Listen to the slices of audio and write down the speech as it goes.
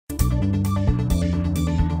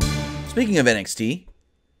Speaking of NXT,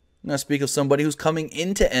 I'm going to speak of somebody who's coming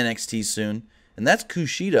into NXT soon, and that's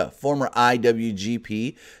Kushida, former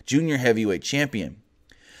IWGP Junior Heavyweight Champion.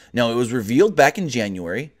 Now, it was revealed back in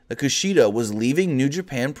January that Kushida was leaving New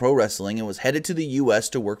Japan Pro Wrestling and was headed to the US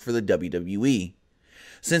to work for the WWE.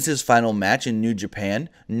 Since his final match in New Japan,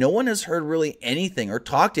 no one has heard really anything or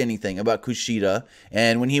talked anything about Kushida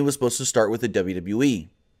and when he was supposed to start with the WWE.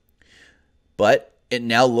 But it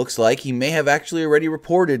now looks like he may have actually already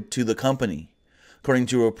reported to the company. According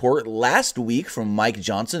to a report last week from Mike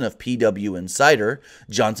Johnson of PW Insider,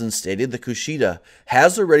 Johnson stated that Kushida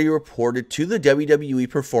has already reported to the WWE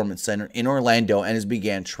Performance Center in Orlando and has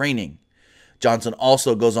began training. Johnson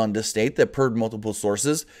also goes on to state that per multiple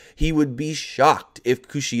sources, he would be shocked if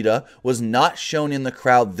Kushida was not shown in the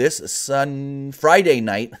crowd this Friday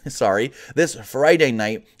night at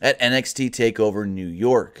NXT TakeOver New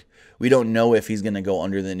York. We don't know if he's going to go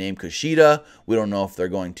under the name Kushida. We don't know if they're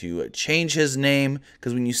going to change his name.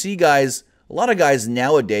 Because when you see guys, a lot of guys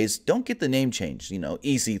nowadays don't get the name changed. You know,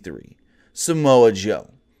 EC3, Samoa Joe,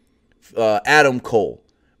 Adam Cole.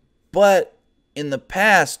 But in the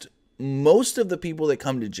past, most of the people that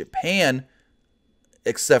come to Japan,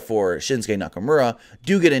 except for Shinsuke Nakamura,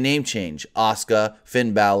 do get a name change. Asuka,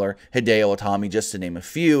 Finn Balor, Hideo Itami, just to name a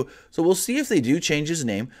few. So we'll see if they do change his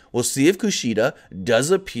name. We'll see if Kushida does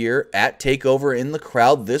appear at TakeOver in the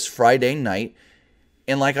crowd this Friday night.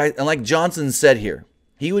 And like Johnson said here,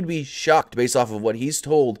 he would be shocked based off of what he's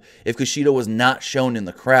told if Kushida was not shown in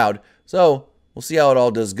the crowd. So we'll see how it all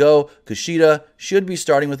does go. Kushida should be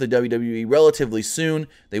starting with the WWE relatively soon.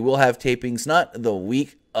 They will have tapings, not the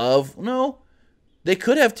week of, no, they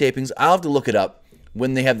could have tapings. I'll have to look it up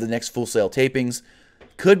when they have the next Full Sail tapings.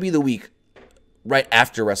 Could be the week right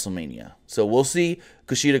after WrestleMania. So we'll see.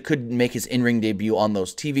 Kushida could make his in-ring debut on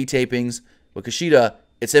those TV tapings. But Kushida,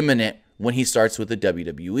 it's imminent when he starts with the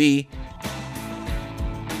WWE.